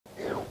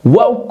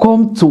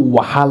Welcome to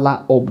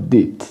Wahala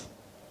Update.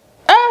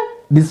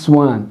 This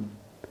one,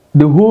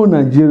 the whole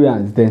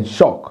Nigerians then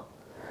shock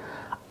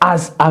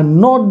as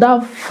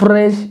another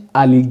fresh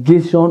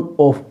allegation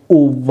of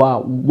over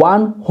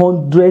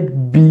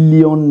 100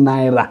 billion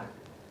naira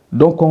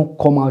don't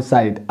come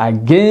outside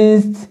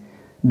against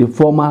the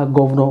former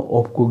governor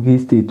of Kogi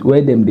State,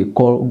 where them they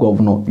call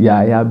Governor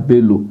Yahaya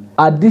Bello.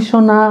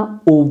 Additional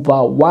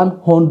over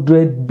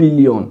 100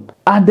 billion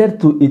added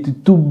to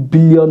 82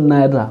 billion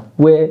naira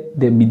where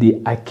them be the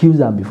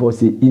accuser before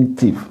say in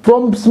thief.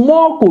 From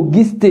small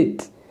Kogi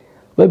State,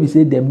 where we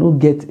say them no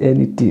get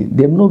anything,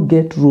 them no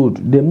get road,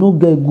 them no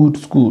get good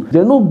school,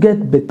 them no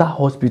get better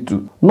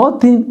hospital.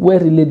 Nothing where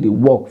really they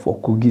work for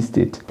Kogi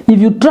State. If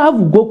you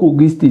travel go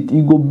Kogi State,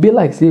 it go be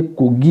like say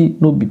Kogi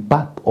no be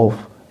part of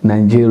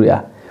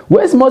Nigeria.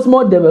 Where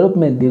small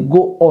development they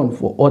go on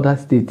for other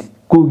states,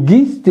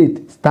 Kogi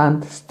State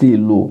stand still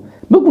low.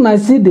 Make una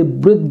see the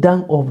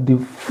breakdown of the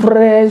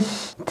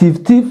fresh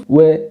thief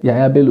where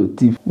Yahaya Bello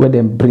thief where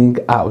them bring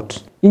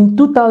out. In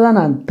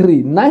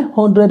 2003,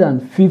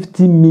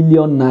 950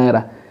 million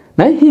naira.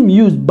 Now him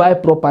used buy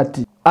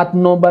property at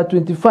number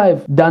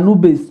 25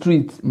 Danube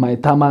Street,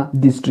 Maitama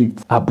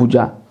District,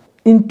 Abuja.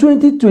 In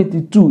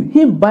 2022,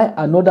 him buy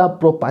another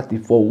property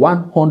for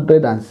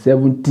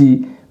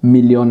 170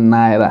 million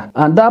naira,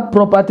 and that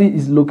property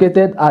is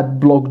located at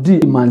Block D,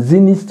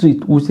 Manzini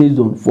Street, Wuse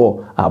Zone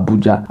 4,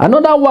 Abuja.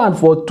 Another one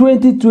for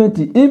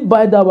 2020, he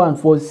buy that one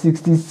for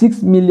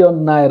 66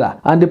 million naira,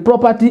 and the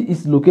property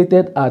is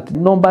located at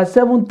number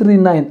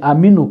 739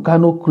 Aminu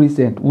Kano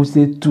Crescent,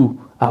 Wuse 2,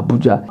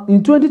 Abuja.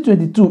 In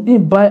 2022, he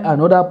buy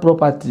another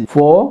property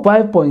for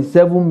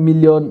 5.7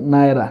 million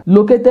naira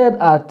located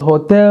at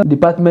Hotel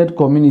Department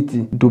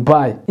Community,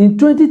 Dubai. In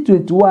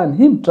 2021,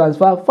 him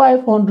transfer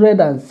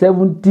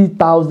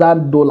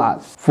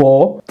 $570,000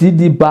 for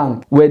TD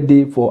Bank where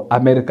they for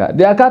America.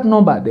 The account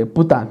number they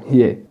put them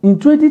here. In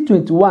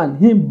 2021,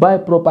 him buy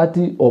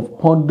property of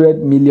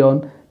 100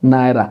 million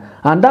naira,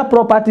 and that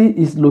property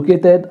is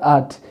located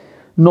at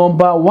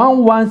number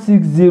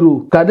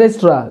 1160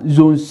 Cadastral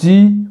Zone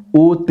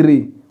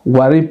C03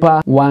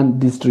 Waripa 1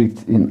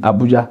 District in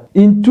Abuja.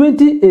 In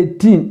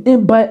 2018, he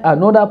buy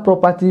another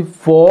property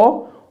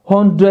for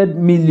 100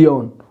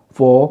 million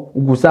for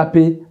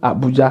Gusape,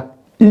 Abuja.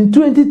 In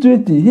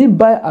 2020, he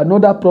buy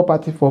another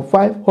property for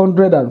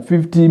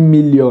 550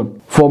 million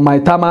for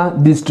Maitama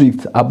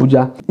District,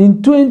 Abuja.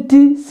 In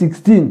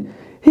 2016,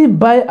 he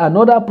buy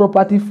another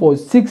property for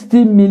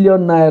 60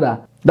 million naira.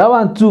 That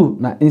one too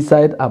na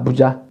inside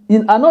Abuja.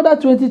 In another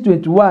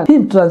 2021,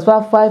 him transfer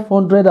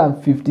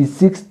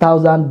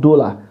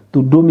 $556,000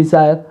 to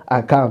domicile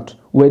account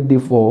where they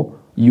for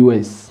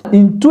US.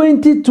 In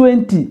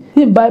 2020,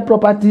 he buy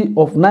property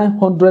of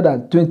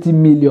 920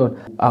 million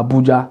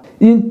Abuja.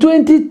 In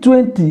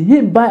 2020,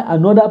 he buy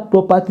another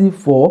property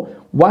for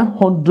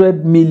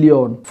 100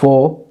 million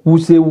for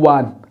Wuse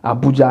 1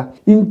 Abuja.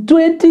 In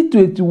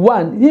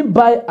 2021, he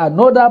buy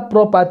another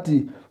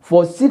property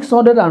for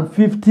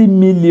 650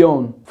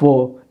 million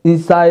for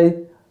inside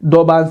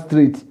Durban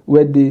Street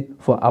where they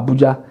for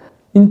Abuja.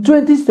 In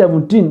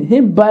 2017, he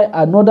buy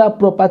another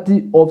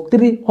property of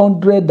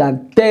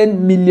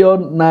 310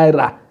 million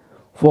naira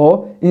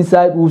for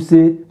inside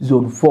Wuse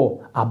Zone 4,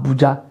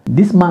 Abuja.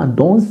 This man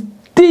don't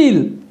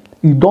steal.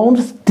 He don't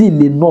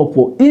steal enough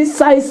for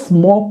inside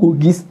small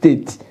Kogi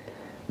State.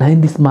 Now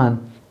this man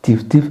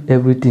thief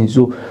everything.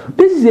 So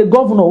this is a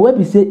governor where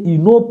we say he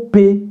no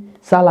pay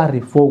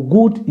salary for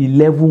good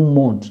 11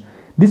 months.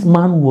 This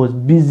man was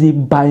busy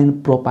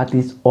buying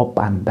properties up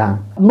and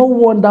down. No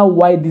wonder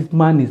why this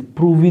man is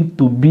proving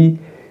to be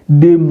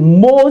the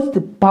most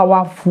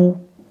powerful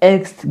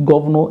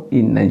ex-governor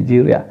in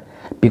Nigeria,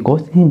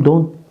 because he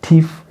don't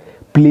thief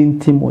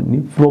plenty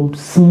money from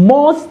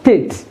small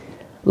states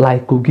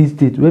like Kogi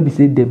State, where we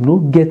say they no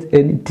get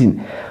anything.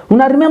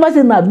 When I remember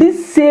saying now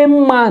this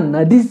same man,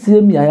 this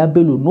same Yahaya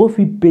Bello, no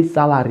fit pay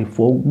salary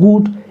for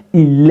good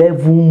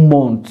 11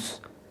 months.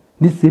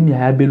 This same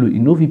Yahaya Bello, he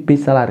no fit pay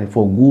salary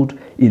for good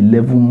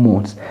 11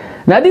 months.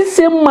 Now this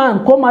same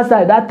man come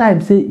outside that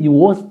time say he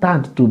was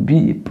stand to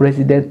be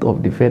president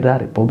of the Federal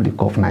Republic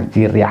of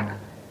Nigeria.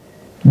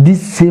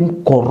 This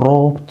same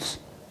corrupt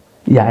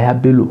Yahaya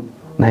Bello,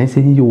 now he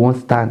say he won't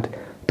stand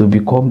to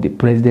become the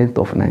president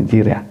of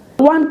Nigeria.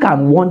 One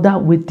can wonder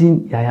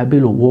wetin Yahaya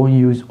Bello won't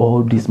use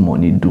all this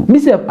money do.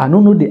 Myself, I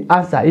don't know the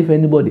answer. If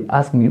anybody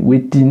ask me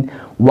wetin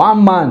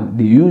one man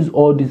they use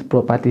all these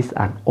properties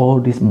and all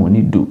this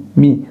money do,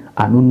 me,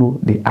 I don't know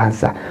the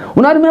answer.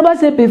 When I remember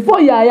say before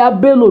Yahaya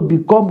Bello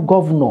become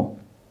governor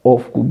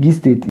of Kogi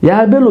State,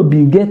 Yahaya Bello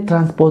bin get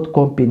transport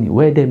company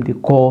where them they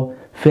call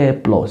Fair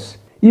Plus.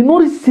 You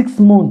know 6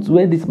 months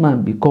where this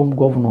man become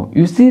governor,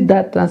 you see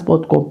that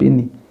transport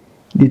company,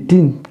 the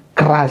thing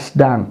crashed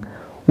down.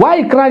 Why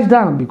it crashed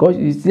down? Because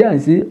you see and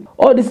see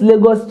all this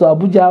Lagos to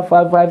Abuja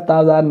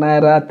 5,000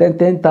 naira,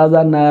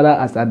 10,000 naira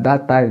as at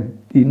that time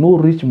e no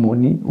reach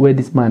money where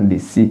this man dey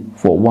see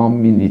for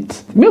 1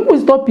 minute. Make we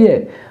stop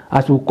here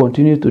as we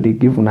continue to dey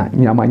give una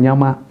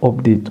nyama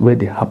update where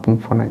they happen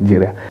for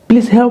Nigeria.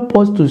 Please help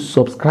us to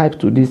subscribe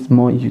to this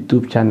more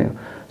YouTube channel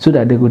so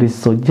that they go dey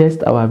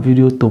suggest our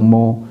video to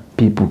more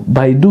people.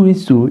 By doing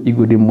so, it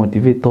go dey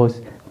motivate us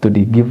to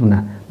dey give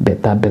una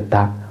better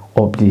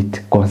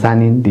update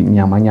concerning the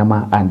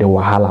nyama and the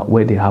wahala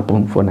where they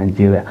happen for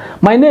Nigeria.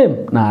 My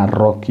name na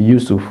Rock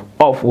Yusuf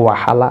of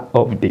Wahala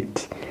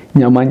Update.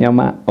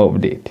 Nyama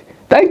update.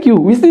 Thank you.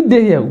 We still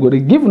dey here. We go dey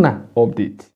give una update.